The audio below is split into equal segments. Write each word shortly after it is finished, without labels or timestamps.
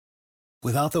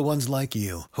Without the ones like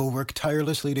you, who work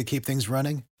tirelessly to keep things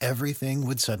running, everything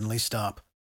would suddenly stop.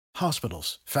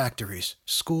 Hospitals, factories,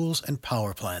 schools, and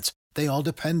power plants, they all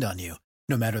depend on you.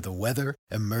 No matter the weather,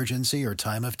 emergency, or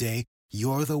time of day,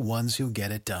 you're the ones who get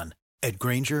it done. At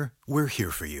Grainger, we're here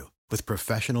for you with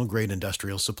professional-grade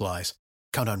industrial supplies.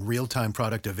 Count on real-time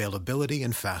product availability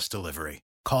and fast delivery.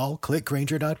 Call,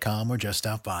 clickgrainger.com, or just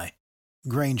stop by.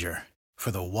 Grainger, for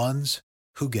the ones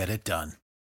who get it done.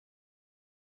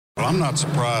 Well, I'm not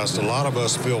surprised. A lot of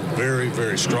us feel very,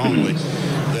 very strongly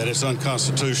that it's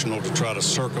unconstitutional to try to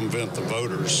circumvent the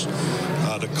voters,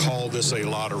 to call this a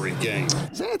lottery game.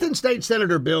 Sanford State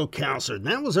Senator Bill Counselor.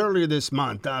 That was earlier this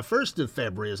month, 1st of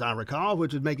February, as I recall,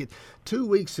 which would make it 2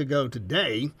 weeks ago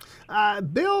today.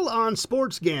 Bill on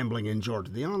sports gambling in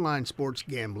Georgia, the online sports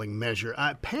gambling measure,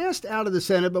 passed out of the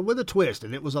Senate, but with a twist,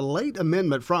 and it was a late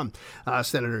amendment from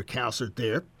Senator Counselor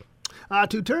there.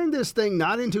 To turn this thing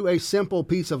not into a simple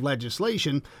piece of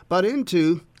legislation, but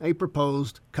into a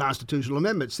proposed constitutional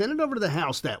amendment. Send it over to the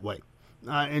House that way.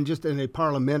 And just in a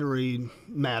parliamentary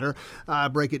matter,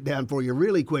 break it down for you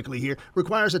really quickly here,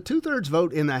 requires a 2/3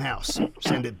 vote in the House.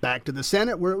 Send it back to the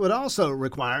Senate, where it would also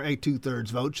require a 2/3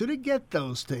 vote. Should it get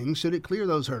those things, should it clear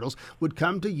those hurdles, would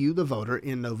come to you, the voter,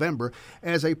 in November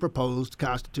as a proposed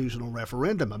constitutional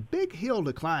referendum. A big hill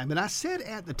to climb. And I said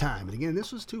at the time, and again,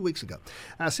 this was 2 weeks ago,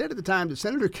 I said at the time that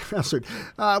Senator Counselor,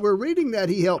 we're reading that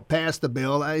he helped pass the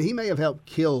bill. He may have helped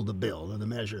kill the bill, the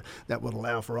measure that would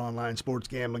allow for online sports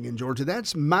gambling in Georgia.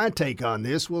 That's my take on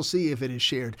this. We'll see if it is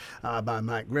shared by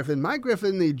Mike Griffin. Mike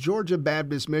Griffin, the Georgia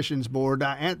Baptist Missions Board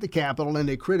at the Capitol, and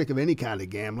a critic of any kind of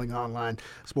gambling, online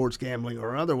sports gambling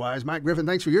or otherwise. Mike Griffin,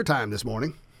 thanks for your time this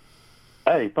morning.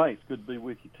 Hey, thanks. Good to be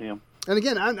with you, Tim. And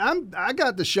again, I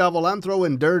got the shovel. I'm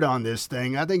throwing dirt on this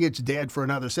thing. I think it's dead for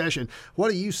another session. What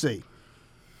do you see?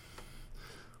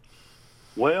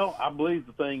 Well, I believe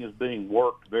the thing is being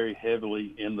worked very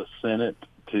heavily in the Senate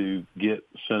to get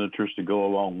senators to go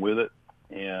along with it.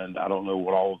 And I don't know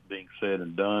what all is being said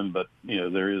and done, but,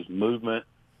 there is movement.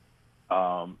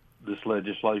 This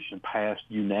legislation passed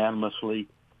unanimously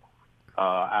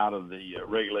out of the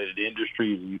Regulated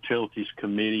Industries and Utilities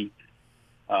Committee.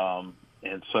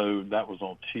 And so that was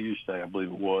on Tuesday, I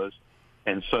believe it was.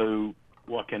 And so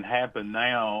what can happen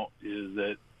now is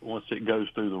that once it goes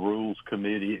through the Rules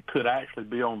Committee, it could actually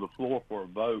be on the floor for a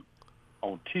vote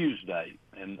on Tuesday.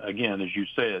 And, again, as you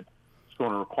said, it's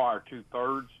going to require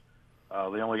 2/3.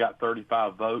 They only got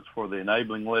 35 votes for the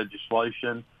enabling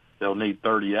legislation. They'll need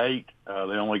 38. They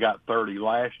only got 30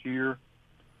 last year.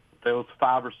 There was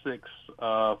 5 or 6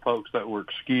 folks that were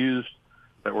excused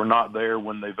that were not there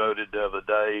when they voted the other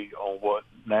day on what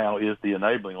now is the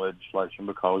enabling legislation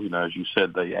because, as you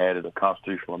said, they added a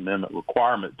constitutional amendment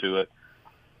requirement to it.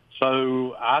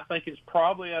 So I think it's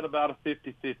probably at about a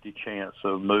 50-50 chance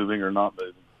of moving or not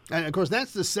moving. And, of course,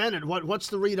 that's the Senate. What's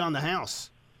the read on the House?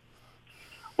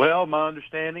 Well, my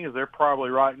understanding is they're probably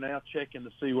right now checking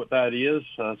to see what that is,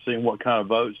 seeing what kind of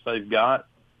votes they've got.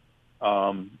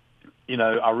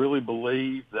 I really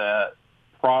believe that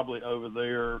probably over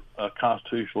there a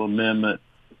constitutional amendment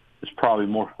is probably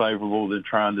more favorable than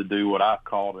trying to do what I've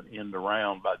called an end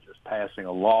around by just passing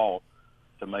a law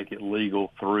to make it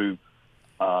legal through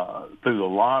the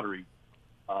lottery.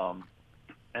 And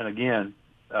again,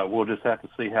 we'll just have to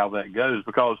see how that goes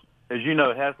because, as you know,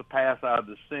 it has to pass out of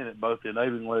the Senate, both the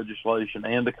enabling legislation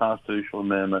and the constitutional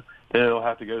amendment. Then it'll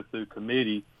have to go through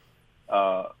committee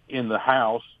in the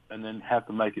House and then have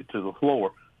to make it to the floor.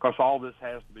 Of course, all this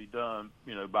has to be done,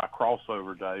 by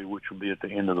crossover day, which will be at the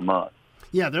end of the month.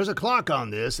 Yeah, there's a clock on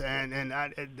this, and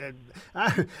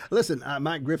I listen,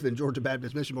 Mike Griffin, Georgia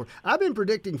Baptist Mission Board. I've been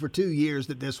predicting for 2 years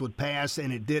that this would pass,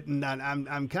 and it didn't.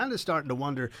 I'm kind of starting to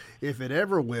wonder if it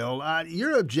ever will.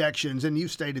 Your objections, and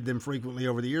you've stated them frequently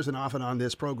over the years and often on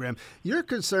this program, your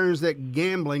concerns that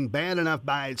gambling, bad enough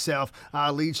by itself,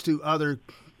 leads to other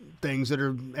things that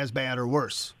are as bad or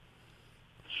worse.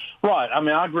 Right. I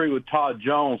mean, I agree with Todd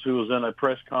Jones, who was in a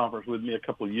press conference with me a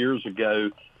couple of years ago.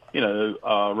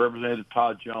 Representative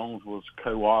Todd Jones was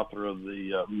co-author of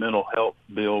the mental health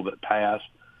bill that passed.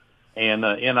 And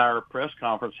in our press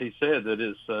conference, he said that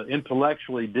it's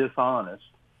intellectually dishonest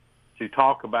to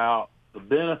talk about the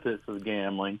benefits of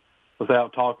gambling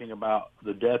without talking about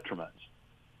the detriments.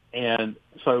 And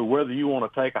so whether you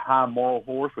want to take a high moral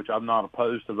horse, which I'm not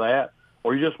opposed to that,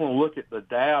 or you just want to look at the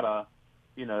data,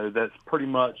 that's pretty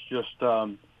much just,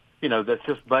 that's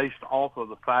just based off of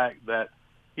the fact that,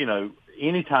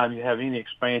 anytime you have any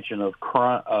expansion of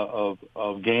crime,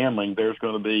 of gambling, there's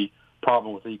going to be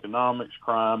problem with economics,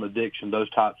 crime, addiction, those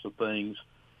types of things.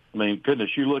 I mean, goodness,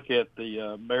 you look at the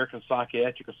American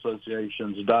Psychiatric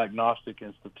Association's Diagnostic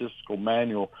and Statistical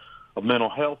Manual of Mental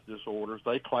Health Disorders,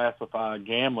 they classify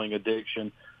gambling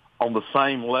addiction on the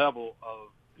same level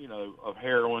of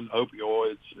heroin,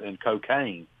 opioids, and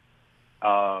cocaine.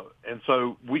 And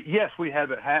so, we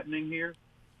have it happening here.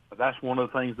 But that's one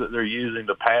of the things that they're using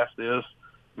to pass this.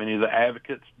 Many of the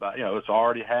advocates, it's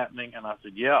already happening. And I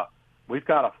said, yeah, we've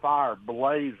got a fire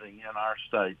blazing in our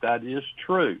state. That is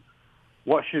true.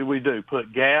 What should we do?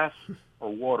 Put gas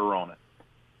or water on it?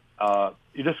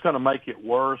 You're just going to make it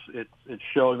worse. It's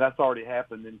showing that's already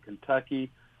happened in Kentucky.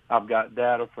 I've got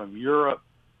data from Europe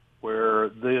where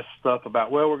this stuff about,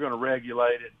 we're going to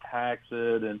regulate it, tax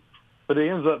it, but it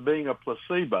ends up being a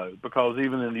placebo, because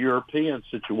even in the European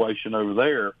situation over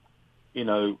there,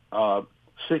 60%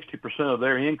 of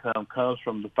their income comes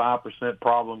from the 5%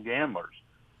 problem gamblers.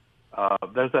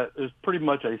 There's pretty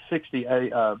much a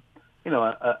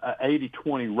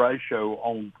 80-20 ratio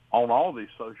on all these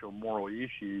social moral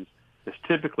issues. It's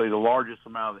typically the largest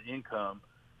amount of the income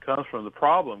comes from the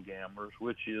problem gamblers,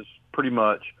 which is pretty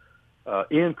much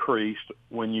increased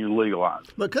when you legalize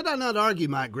it. But could I not argue,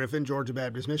 Mike Griffin, Georgia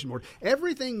Baptist Mission Board,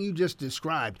 everything you just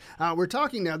described, we're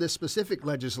talking now this specific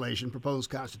legislation, proposed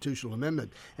constitutional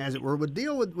amendment, as it were, would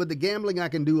deal with the gambling I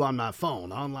can do on my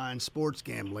phone, online sports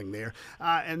gambling there,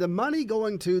 and the money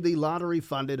going to the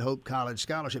lottery-funded Hope College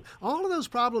Scholarship. All of those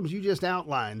problems you just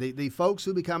outlined, the folks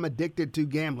who become addicted to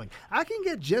gambling, I can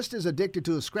get just as addicted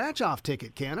to a scratch-off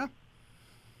ticket, can I?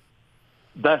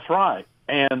 That's right.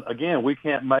 And, again, we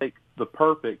can't make the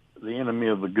perfect the enemy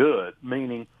of the good,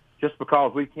 meaning just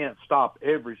because we can't stop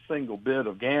every single bit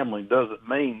of gambling doesn't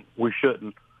mean we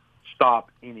shouldn't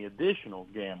stop any additional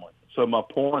gambling. So my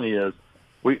point is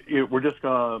we're just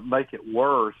going to make it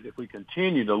worse if we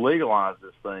continue to legalize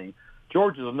this thing.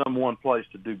 Georgia's the number one place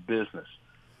to do business.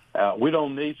 We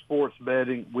don't need sports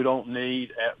betting. We don't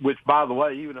need, which, by the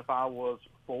way, even if I was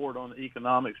forward on the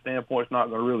economic standpoint, it's not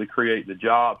going to really create the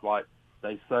jobs like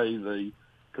they say the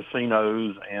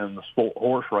casinos and the sport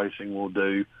horse racing will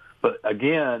do. But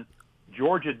again,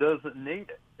 Georgia doesn't need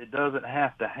it. It doesn't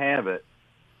have to have it.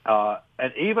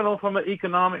 And even from an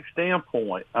economic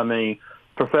standpoint, I mean,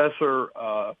 Professor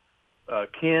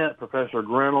Kent, Professor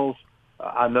Grinnell's,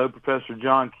 I know Professor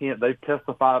John Kent, they've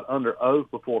testified under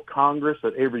oath before Congress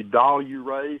that every dollar you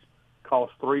raise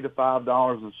costs $3 to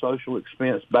 $5 in social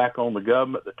expense back on the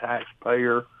government, the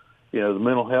taxpayer, the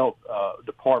mental health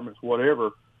departments,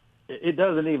 whatever. It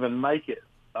doesn't even make it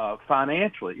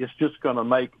financially. It's just going to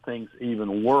make things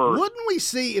even worse. Wouldn't we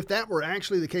see, if that were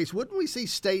actually the case, wouldn't we see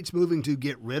states moving to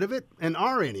get rid of it? And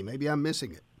are any? Maybe I'm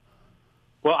missing it.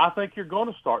 Well, I think you're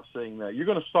going to start seeing that. You're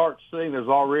going to start seeing there's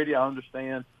already, I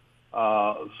understand,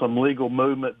 some legal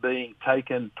movement being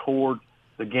taken toward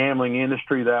the gambling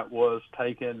industry that was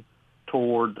taken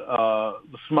toward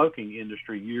the smoking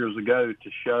industry years ago to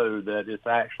show that it's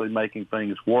actually making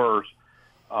things worse.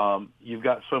 You've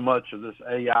got so much of this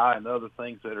AI and other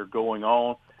things that are going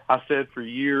on. I said for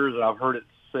years, and I've heard it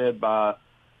said by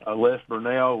Les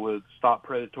Burnell with Stop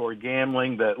Predatory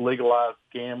Gambling, that legalized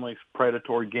gambling,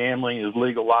 predatory gambling is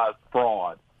legalized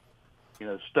fraud.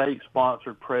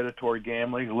 State-sponsored predatory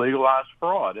gambling is legalized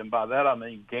fraud. And by that I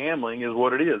mean gambling is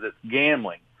what it is. It's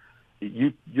gambling.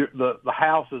 The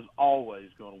house is always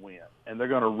going to win, and they're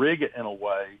going to rig it in a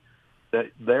way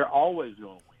that they're always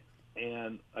going to win.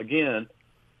 And, again,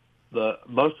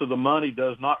 most of the money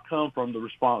does not come from the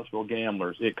responsible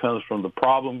gamblers. It comes from the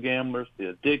problem gamblers, the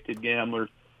addicted gamblers,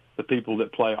 the people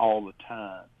that play all the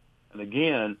time. And,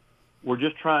 again, we're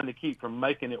just trying to keep from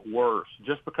making it worse.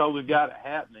 Just because we've got it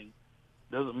happening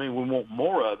doesn't mean we want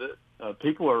more of it.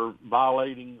 People are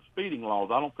violating speeding laws.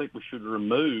 I don't think we should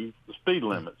remove the speed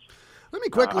limits. Let me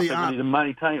quickly I think we need to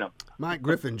maintain them. Mike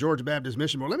Griffin, Georgia Baptist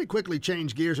Mission Board. Let me quickly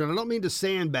change gears, and I don't mean to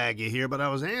sandbag you here, but I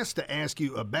was asked to ask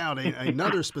you about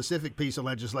another specific piece of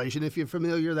legislation. If you're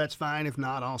familiar, that's fine. If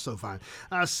not, also fine.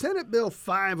 Senate Bill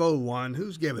 501,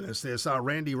 who's giving us this?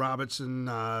 Randy Robertson,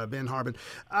 Ben Harbin,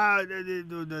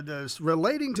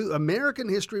 relating to American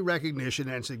history recognition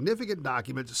and significant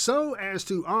documents so as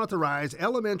to authorize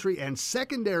elementary and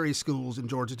secondary schools in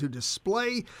Georgia to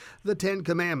display the Ten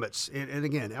Commandments. And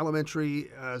again,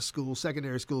 elementary schools,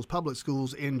 secondary schools, public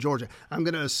schools in Georgia. I'm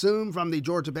going to assume from the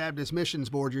Georgia Baptist Missions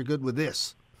Board you're good with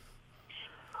this.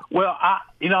 Well, I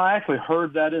actually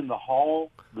heard that in the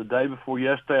hall the day before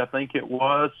yesterday, I think it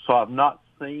was. So I've not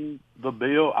seen the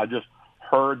bill. I just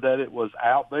heard that it was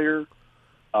out there.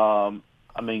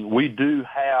 We do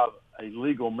have a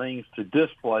legal means to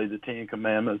display the Ten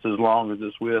Commandments as long as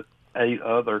it's with 8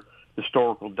 other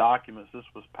historical documents. This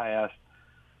was passed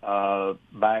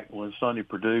back when Sonny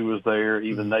Perdue was there.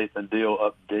 Even Nathan Deal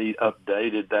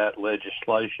updated that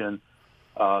legislation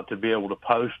to be able to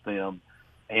post them.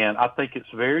 And I think it's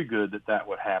very good that that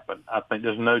would happen. I think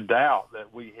there's no doubt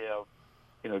that we have,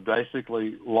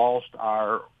 basically lost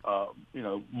our,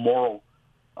 moral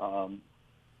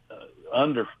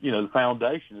the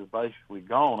foundation is basically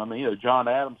gone. I mean, John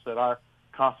Adams said our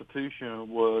Constitution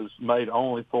was made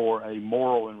only for a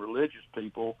moral and religious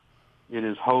people. It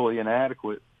is wholly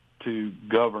inadequate to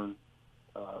govern,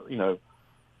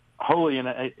 wholly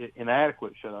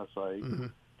inadequate, should I say,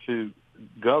 to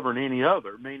govern any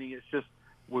other, meaning it's just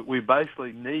we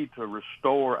basically need to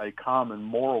restore a common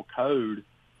moral code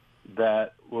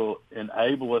that will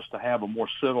enable us to have a more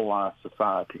civilized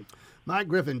society. Mike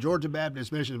Griffin, Georgia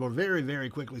Baptist Mission Board, very, very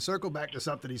quickly, circle back to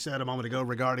something he said a moment ago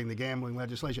regarding the gambling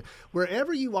legislation.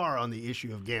 Wherever you are on the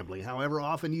issue of gambling, however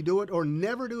often you do it or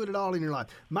never do it at all in your life,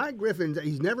 Mike Griffin,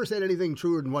 he's never said anything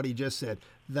truer than what he just said.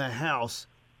 The House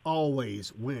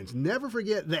always wins. Never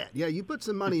forget that. Yeah, you put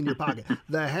some money in your pocket.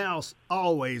 The House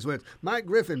always wins. Mike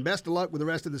Griffin, best of luck with the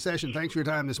rest of the session. Thanks for your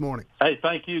time this morning. Hey,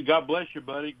 thank you. God bless you,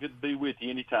 buddy. Good to be with you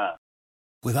anytime.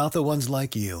 Without the ones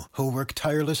like you, who work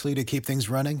tirelessly to keep things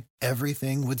running,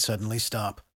 everything would suddenly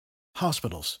stop.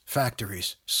 Hospitals,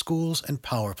 factories, schools, and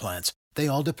power plants, they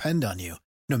all depend on you.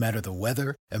 No matter the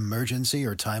weather, emergency,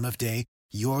 or time of day,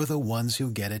 you're the ones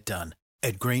who get it done.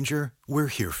 At Grainger, we're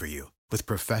here for you with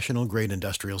professional-grade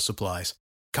industrial supplies.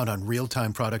 Count on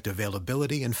real-time product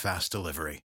availability and fast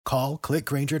delivery. Call, click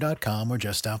Grainger.com, or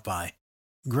just stop by.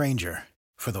 Grainger,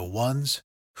 for the ones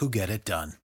who get it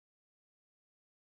done.